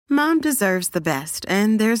Mom deserves the best,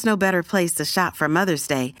 and there's no better place to shop for Mother's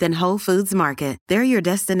Day than Whole Foods Market. They're your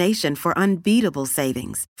destination for unbeatable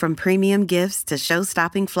savings, from premium gifts to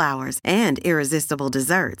show-stopping flowers and irresistible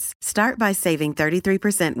desserts. Start by saving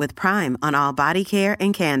 33% with Prime on all body care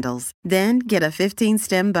and candles. Then get a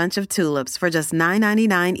 15-stem bunch of tulips for just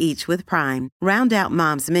 $9.99 each with Prime. Round out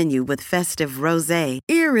Mom's menu with festive rosé,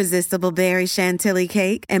 irresistible berry chantilly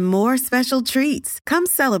cake, and more special treats. Come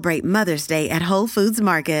celebrate Mother's Day at Whole Foods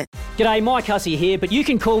Market. G'day, Mike Hussey here, but you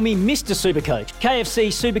can call me Mr. Supercoach. KFC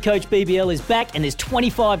Supercoach BBL is back and there's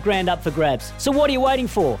 25 grand up for grabs. So what are you waiting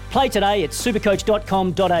for? Play today at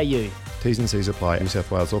supercoach.com.au. T's and C's apply. New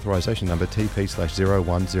South Wales authorisation number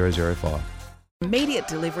TP/01005. Immediate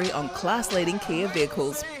delivery on class-leading Kia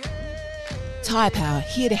vehicles. Tyre Power,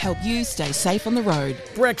 here to help you stay safe on the road.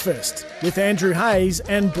 Breakfast with Andrew Hayes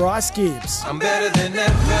and Bryce Gibbs. I'm better than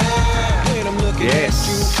ever when I'm looking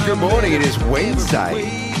Yes. at you. Good morning. It is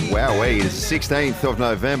Wednesday. Wow, it is 16th of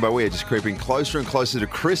November. We are just creeping closer and closer to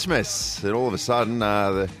Christmas. And all of a sudden,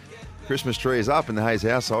 the Christmas tree is up in the Hayes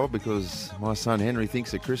household because my son Henry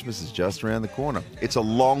thinks that Christmas is just around the corner. It's a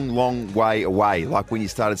long, long way away. Like when you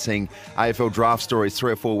started seeing AFL draft stories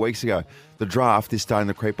 3 or 4 weeks ago. The draft is starting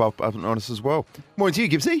to creep up on us as well. Morning to you,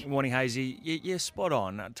 Gibbsy. Good morning, Hazy. You're spot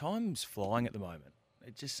on. Time's flying at the moment.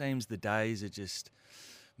 It just seems the days are just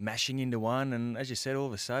mashing into one, and as you said, all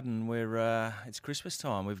of a sudden it's Christmas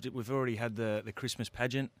time. We've already had the Christmas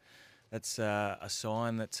pageant. That's a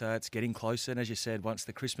sign that it's getting closer. And as you said, once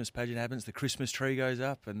the Christmas pageant happens, the Christmas tree goes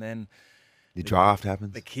up, and then the draft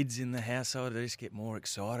happens. The kids in the household, they just get more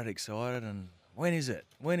excited, and when is it?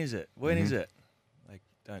 When is it? When is it?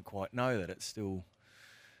 Don't quite know that it's still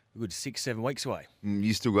a good 6-7 weeks away.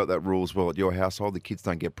 You still got that rule as well at your household. The kids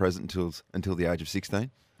don't get present until the age of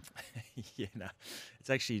 16. Yeah, no.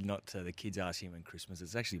 It's actually not the kids asking when Christmas.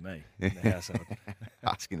 It's actually me in the household.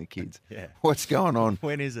 Asking the kids. Yeah. What's going on?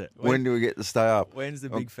 When is it? When do we get to stay up? When's the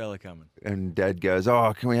big fella coming? And Dad goes,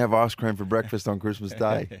 can we have ice cream for breakfast on Christmas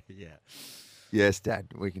Day? Yeah. Yes, Dad,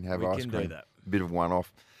 we can have ice cream. We can do that. Bit of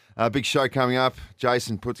one-off. Big show coming up.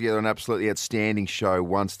 Jason put together an absolutely outstanding show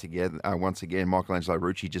once again. Michelangelo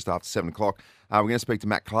Rucci just after 7 o'clock. We're going to speak to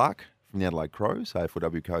Matt Clark from the Adelaide Crows,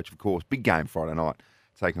 AFLW coach, of course. Big game Friday night,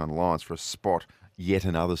 taking on the Lions for a spot, yet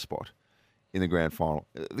another spot in the grand final.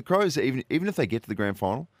 The Crows, even if they get to the grand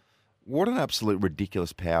final, what an absolute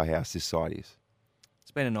ridiculous powerhouse this side is.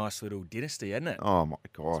 It's been a nice little dynasty, hasn't it? Oh, my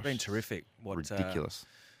gosh. It's been terrific. Ridiculous.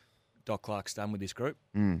 Doc Clark's done with this group.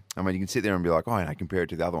 I mean, you can sit there and be like, compare it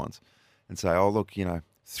to the other ones and say, look,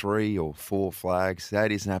 3 or 4 flags,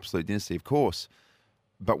 that is an absolute dynasty, of course.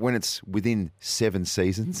 But when it's within 7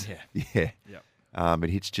 seasons, it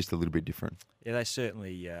hits just a little bit different. Yeah, they've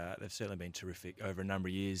certainly been terrific over a number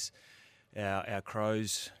of years, our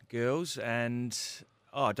Crows girls, and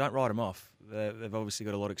don't write them off. They've obviously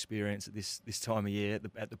got a lot of experience at this time of year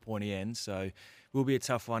at the pointy end, so will be a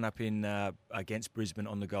tough one up in against Brisbane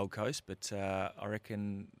on the Gold Coast, but I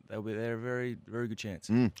reckon they'll be there a very, very good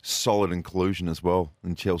chance. Solid inclusion as well,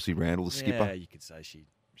 and Chelsea Randall, the skipper. Yeah, you could say she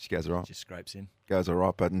goes all right. Just scrapes in. Goes all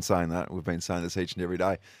right, but in saying that, we've been saying this each and every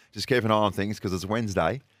day. Just keep an eye on things because it's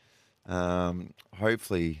Wednesday.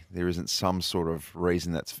 Hopefully there isn't some sort of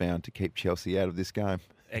reason that's found to keep Chelsea out of this game.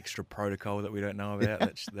 Extra protocol that we don't know about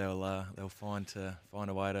that they'll find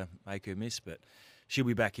a way to make her miss, but she'll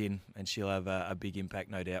be back in and she'll have a big impact,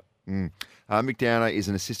 no doubt. Mick Downer is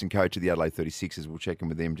an assistant coach of the Adelaide 36ers. We'll check in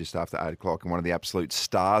with him just after 8 o'clock, and one of the absolute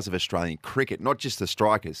stars of Australian cricket, not just the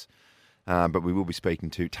strikers, but we will be speaking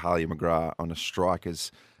to Talia McGrath on a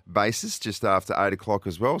strikers basis just after 8 o'clock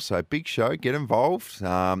as well. So big show, get involved.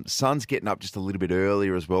 Sun's getting up just a little bit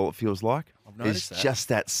earlier as well, it feels like. I've noticed There's just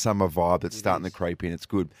that summer vibe that's starting to creep in. It's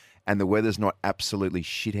good. And the weather's not absolutely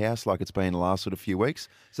shithouse like it's been the last sort of few weeks.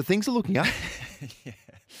 So things are looking up. Yeah.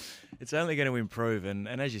 It's only going to improve, and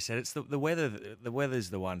as you said, it's the weather. The weather's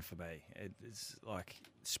the one for me. It's like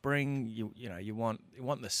spring. You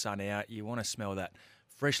want the sun out. You want to smell that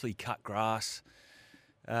freshly cut grass,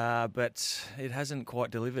 but it hasn't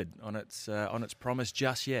quite delivered on its promise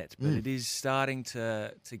just yet. But it is starting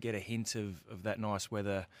to get a hint of that nice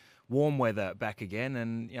weather, warm weather back again.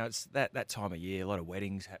 And it's that time of year. A lot of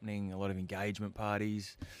weddings happening, a lot of engagement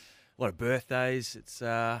parties. A lot of birthdays. It's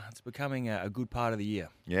becoming a good part of the year.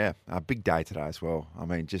 Yeah, a big day today as well. I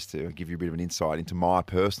mean, just to give you a bit of an insight into my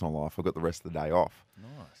personal life, I've got the rest of the day off.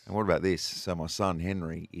 Nice. And what about this? So my son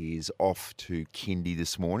Henry is off to kindy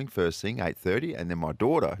this morning, first thing, 8:30, and then my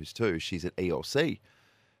daughter, who's 2, she's at ELC.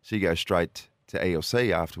 She goes straight to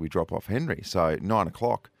ELC after we drop off Henry. So 9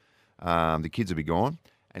 o'clock, the kids will be gone,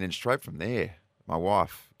 and then straight from there, my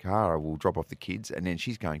wife, Cara, will drop off the kids, and then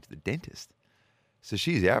she's going to the dentist. So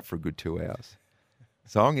she's out for a good 2 hours.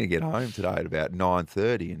 So I'm going to get home today at about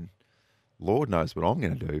 9:30, and Lord knows what I'm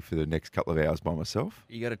going to do for the next couple of hours by myself.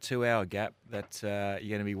 You got a 2 hour gap that you're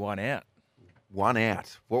going to be one out. One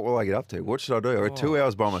out. What will I get up to? What should I do? I got 2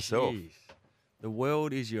 hours by myself. Jeez. The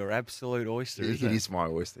world is your absolute oyster, It isn't it? is my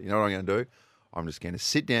oyster. You know what I'm going to do? I'm just going to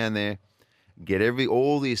sit down there, get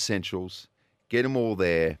all the essentials, get them all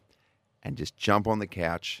there, and just jump on the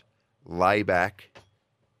couch, lay back,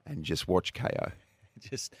 and just watch KO.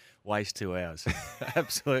 Just waste 2 hours.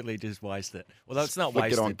 Absolutely just waste it. Well, it's not Flick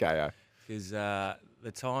wasted. it on KO. Because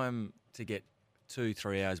the time to get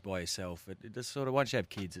 2-3 hours by yourself, it just sort of, once you have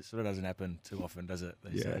kids, it sort of doesn't happen too often, does it,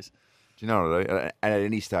 these days? Do you know what I do? And at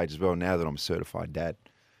any stage as well, now that I'm a certified dad,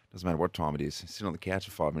 doesn't matter what time it is, sit on the couch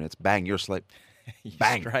for 5 minutes, bang, you're asleep.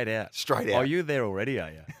 Bang. Straight out. Straight Oh, out. you're there already,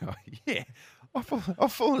 are you? Oh, yeah.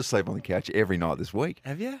 I've fallen asleep on the couch every night this week.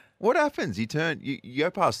 Have you? What happens? You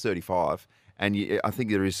go past 35, and I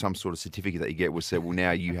think there is some sort of certificate that you get which said, well,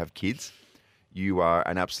 now you have kids. You are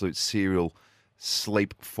an absolute serial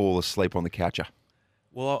fall asleep on the coucher.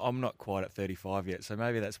 Well, I'm not quite at 35 yet, so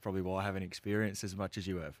maybe that's probably why I haven't experienced as much as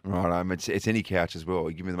you have. Right, it's any couch as well.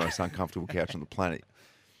 You give me the most uncomfortable couch on the planet.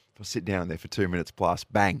 If I sit down there for 2 minutes plus,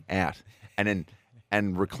 bang, out.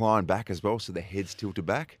 And recline back as well, so the head's tilted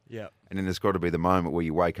back. Yeah. And then there's got to be the moment where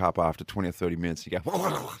you wake up after 20 or 30 minutes, you go,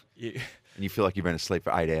 and you feel like you've been asleep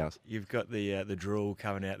for 8 hours. You've got the drool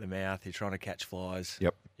coming out the mouth. You're trying to catch flies.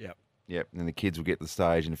 Yep. Yep. Yep. And the kids will get to the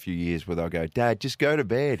stage in a few years where they'll go, Dad, just go to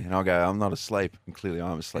bed. And I'll go, I'm not asleep. And clearly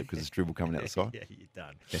I'm asleep because there's dribble coming out the side. Yeah, you're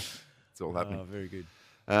done. Yeah, it's all happening. Oh, very good.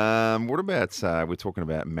 What about, we're talking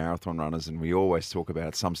about marathon runners, and we always talk about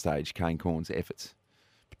at some stage Kane Corn's efforts,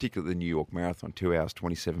 particularly the New York Marathon, 2 hours,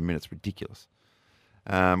 27 minutes, ridiculous.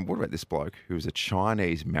 What about this bloke who was a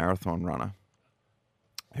Chinese marathon runner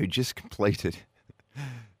who just completed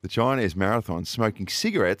the Chinese marathon smoking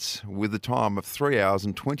cigarettes with a time of 3 hours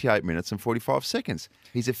and 28 minutes and 45 seconds.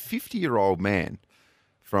 He's a 50-year-old man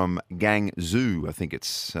from Guangzhou, I think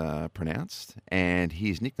it's pronounced, and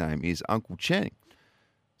his nickname is Uncle Cheng.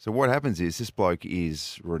 So what happens is this bloke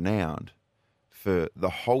is renowned for the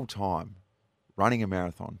whole time running a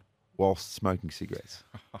marathon whilst smoking cigarettes.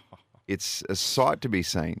 It's a sight to be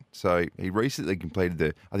seen. So he recently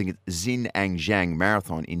completed I think it's Xinjiang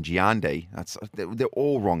Marathon in Jiande. They're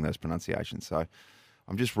all wrong, those pronunciations. So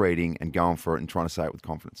I'm just reading and going for it and trying to say it with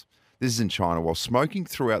confidence. This is in China. While smoking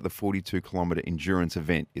throughout the 42-kilometre endurance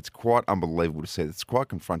event, it's quite unbelievable to see. It's quite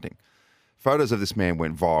confronting. Photos of this man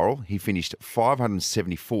went viral. He finished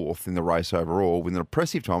 574th in the race overall with an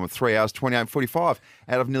impressive time of 3 hours, 28:45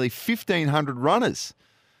 out of nearly 1,500 runners.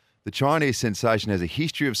 The Chinese sensation has a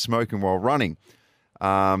history of smoking while running.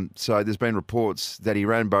 So there's been reports that he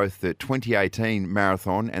ran both the 2018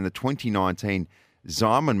 marathon and the 2019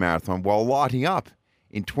 Xiamen Marathon while lighting up.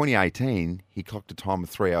 In 2018, he clocked a time of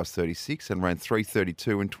 3 hours 36 and ran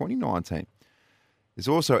 3:32 in 2019. There's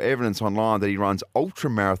also evidence online that he runs ultra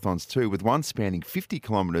marathons too, with one spanning 50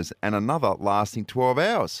 kilometres and another lasting 12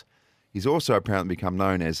 hours. He's also apparently become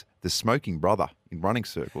known as the smoking brother in running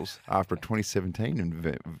circles after a 2017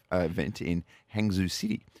 event in Hangzhou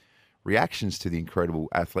City. Reactions to the incredible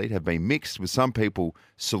athlete have been mixed, with some people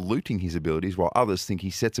saluting his abilities while others think he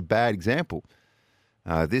sets a bad example.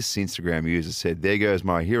 This Instagram user said, "There goes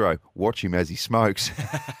my hero. Watch him as he smokes."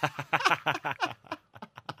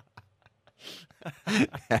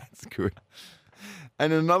 That's good.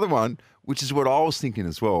 And another one, which is what I was thinking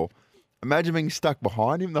as well. Imagine being stuck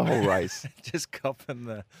behind him the whole race. Just copping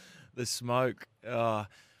the smoke.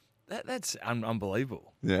 That's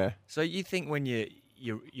unbelievable. Yeah. So you think when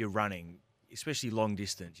you're running, especially long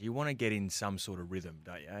distance, you want to get in some sort of rhythm,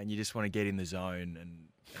 don't you? And you just want to get in the zone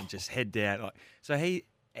and just head down. So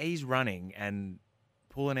he's running and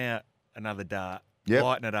pulling out another dart,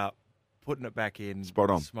 lighting it up, putting it back in,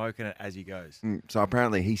 spot on, smoking it as he goes. So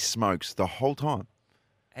apparently he smokes the whole time.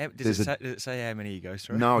 Does it say how many he goes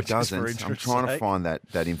through? No, it doesn't. I'm trying to find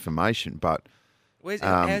that information, but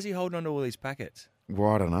how's he holding on to all these packets?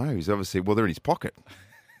 Well, I don't know. He's obviously they're in his pocket.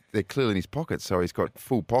 They're clearly in his pocket, so he's got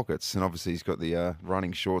full pockets, and obviously he's got the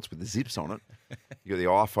running shorts with the zips on it. You got the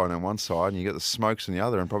iPhone on one side, and you got the smokes on the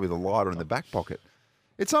other, and probably the lighter in the back pocket.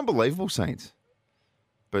 It's unbelievable, Saints.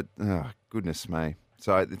 But goodness me.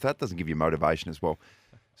 So that doesn't give you motivation as well.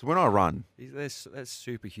 So when I run, that's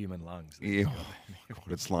superhuman lungs. Yeah, oh my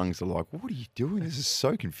God, its lungs are like, what are you doing? This is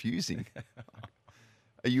so confusing.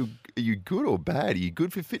 Are you good or bad? Are you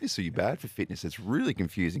good for fitness or are you bad for fitness? It's really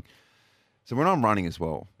confusing. So when I'm running as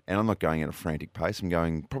well, and I'm not going at a frantic pace, I'm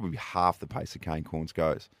going probably half the pace that Kane Corns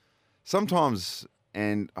goes. Sometimes,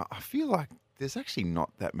 and I feel like there's actually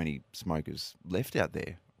not that many smokers left out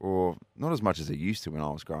there or not as much as it used to when I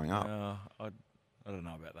was growing up. I don't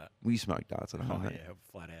know about that. We smoke darts at home. Oh, eh? yeah,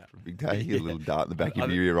 flat out. Big day. You get a little dart in the back I of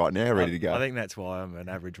think- your ear right now, ready to go. I think that's why I'm an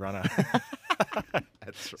average runner.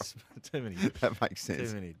 That's right. Too many. That makes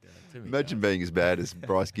sense. Too many. Imagine being as bad as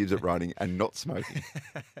Bryce Gibbs at running and not smoking.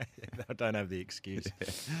 I don't have the excuse.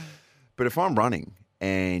 But if I'm running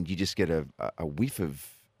and you just get a whiff of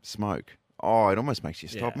smoke, it almost makes you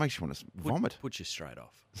stop. Yeah. Makes you want to vomit. Puts you straight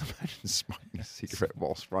off. Imagine smoking a cigarette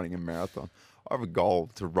whilst running a marathon. I have a goal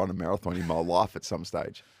to run a marathon in my life at some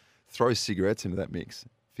stage. Throw cigarettes into that mix.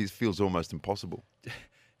 Feels almost impossible. Do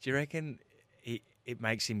you reckon it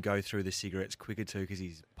makes him go through the cigarettes quicker too because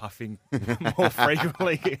he's puffing more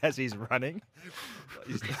frequently as he's running?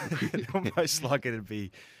 It's almost like it'd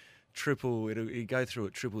be triple. He'd go through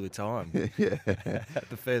it triple the time. Yeah.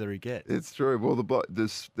 The further he gets. It's true. Well,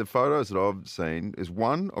 the photos that I've seen is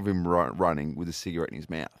one of him running with a cigarette in his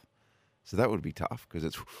mouth. So that would be tough because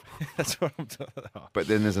it's. That's what I'm talking about. But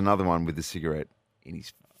then there's another one with the cigarette in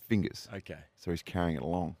his fingers. Okay. So he's carrying it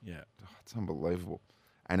along. Yeah. It's unbelievable.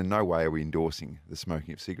 And in no way are we endorsing the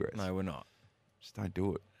smoking of cigarettes. No, we're not. Just don't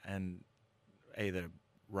do it. And either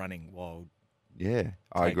running while Yeah,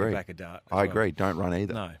 I taking agree. back a dart. I agree. Don't run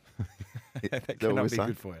either. No. That that what cannot we're be saying?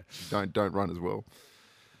 good for you. Don't run as well.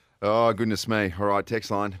 Oh, goodness me. All right, text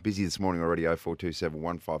line. Busy this morning already, 0427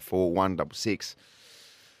 154 166.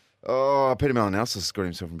 Oh, Peter Malinowski has got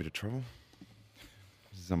himself in a bit of trouble.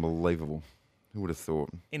 This is unbelievable. Who would have thought?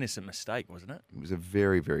 Innocent mistake, wasn't it? It was a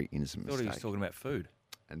very, very innocent I thought mistake. he was talking about food.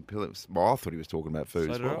 And I thought he was talking about food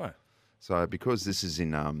So as did well. I. So because this is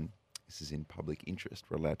in public interest,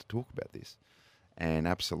 we're allowed to talk about this. And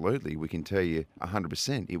absolutely, we can tell you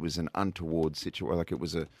 100% it was an untoward situation. Like it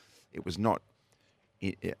wasn't, what's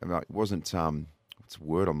the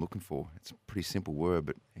word I'm looking for? It's a pretty simple word,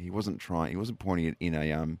 but he wasn't pointing it in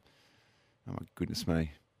a, oh my goodness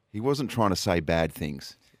me. He wasn't trying to say bad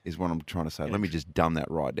things, is what I'm trying to say. Let me just dumb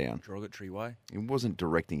that right down. Derogatory way. It wasn't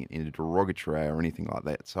directing it in a derogatory way or anything like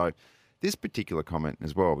that. So this particular comment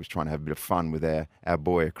as well was trying to have a bit of fun with our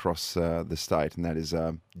boy across the state, and that is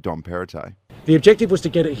Dom Perrottet. The objective was to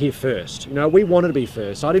get it here first. We wanted to be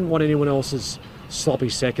first. I didn't want anyone else's sloppy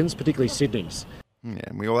seconds, particularly Sydney's. Yeah,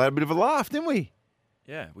 and we all had a bit of a laugh, didn't we?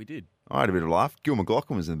 Yeah, we did. I had a bit of a laugh. Gil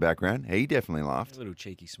McLaughlin was in the background. He definitely laughed. A little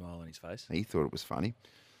cheeky smile on his face. He thought it was funny.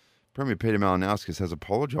 Premier Peter Malinowski has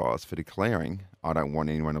apologised for declaring, "I don't want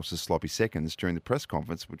anyone else's sloppy seconds," during the press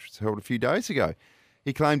conference, which was held a few days ago.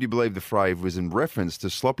 He claimed he believed the phrase was in reference to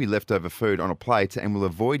sloppy leftover food on a plate and will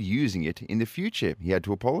avoid using it in the future. He had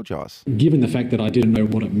to apologise. Given the fact that I didn't know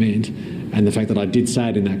what it meant and the fact that I did say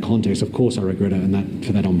it in that context, of course I regret it, and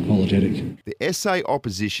for that I'm apologetic. The SA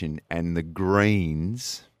opposition and the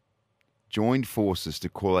Greens joined forces to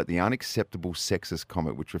call out the unacceptable sexist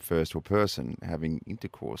comment, which refers to a person having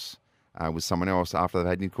intercourse with someone else after they've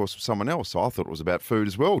had intercourse with someone else. So I thought it was about food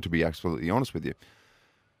as well, to be absolutely honest with you.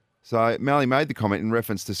 So Mally made the comment in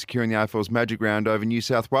reference to securing the AFL's Magic Round over New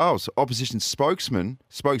South Wales. Opposition spokeswoman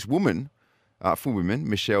for women,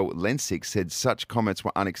 Michelle Lensick, said such comments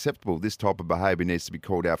were unacceptable. This type of behaviour needs to be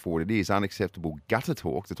called out for what it is. Unacceptable gutter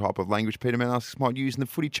talk, the type of language Peter Malinowski might use in the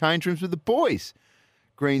footy change rooms with the boys.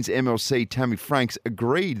 Greens MLC Tammy Franks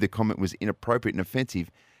agreed the comment was inappropriate and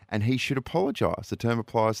offensive and he should apologise. The term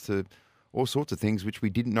applies to all sorts of things which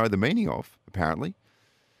we didn't know the meaning of, apparently.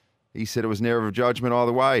 He said it was an error of judgment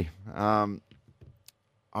either way. I'm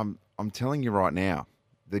telling you right now,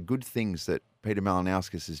 the good things that Peter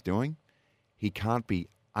Malinowski is doing, he can't be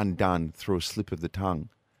undone through a slip of the tongue.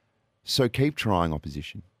 So keep trying,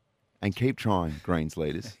 opposition, and keep trying, Greens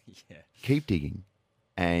leaders. Yeah. Keep digging,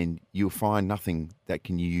 and you'll find nothing that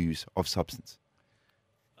can use of substance.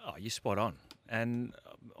 Oh, you're spot on. And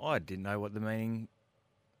I didn't know what the meaning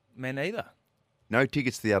meant either. No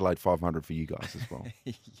tickets to the Adelaide 500 for you guys as well.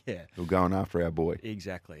 Yeah. We're going after our boy.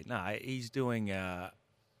 Exactly. No, he's doing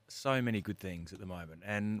so many good things at the moment.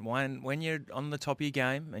 And when you're on the top of your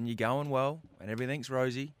game and you're going well and everything's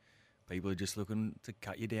rosy, people are just looking to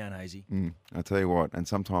cut you down, Hazy. I tell you what, and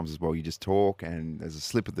sometimes as well, you just talk and there's a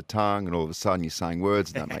slip of the tongue and all of a sudden you're saying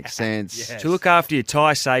words that don't make sense. Yes. To look after your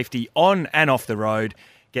tyre safety on and off the road,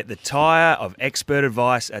 get the tyre of expert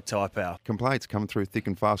advice at Tyre Power. Complaints coming through thick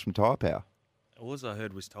and fast from Tyre Power. All I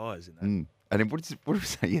heard was tyres in that. And then what did we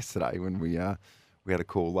say yesterday when we had a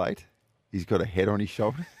call late? He's got a head on his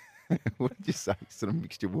shoulder. What did you say? Sort of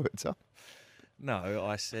mixed your words up. No,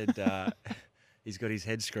 I said he's got his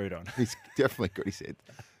head screwed on. He's definitely got his head.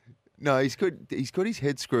 No, he's got his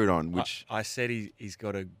head screwed on, which I said he's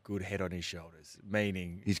got a good head on his shoulders,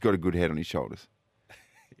 meaning he's got a good head on his shoulders.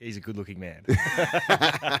 He's a good-looking man.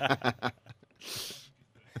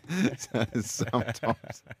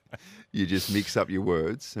 Sometimes you just mix up your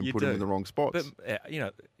words and You put them do. in the wrong spots.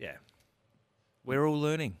 But, we're all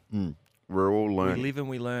learning. We're all learning. We live and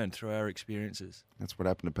we learn through our experiences That's what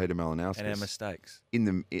happened to Peter Malinowski. and our mistakes.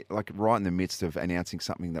 Right in the midst of announcing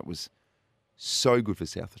something that was so good for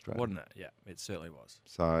South Australia. Wasn't it? Yeah, it certainly was.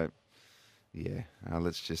 So, yeah,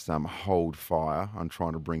 let's just hold fire on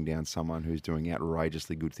trying to bring down someone who's doing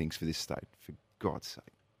outrageously good things for this state, for God's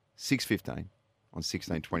sake. 6:15 on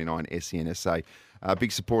 1629 SENSA.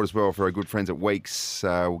 Big support as well for our good friends at Weeks.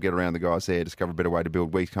 We'll get around the guys there, discover a better way to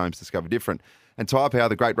build. Weeks Homes, discover different. And Tyre Power,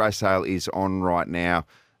 the great race sale is on right now.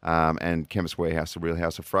 And Chemist Warehouse, the real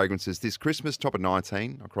house of fragrances. This Christmas, top of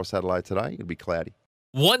 19 across Adelaide today. It'll be cloudy.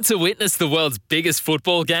 Want to witness the world's biggest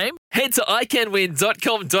football game? Head to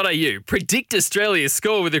iCanWin.com.au, predict Australia's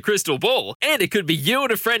score with a crystal ball, and it could be you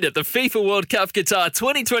and a friend at the FIFA World Cup Qatar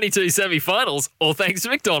 2022 semi-finals, all thanks to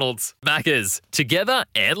McDonald's. Maccas, together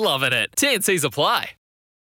and loving it. TNCs apply.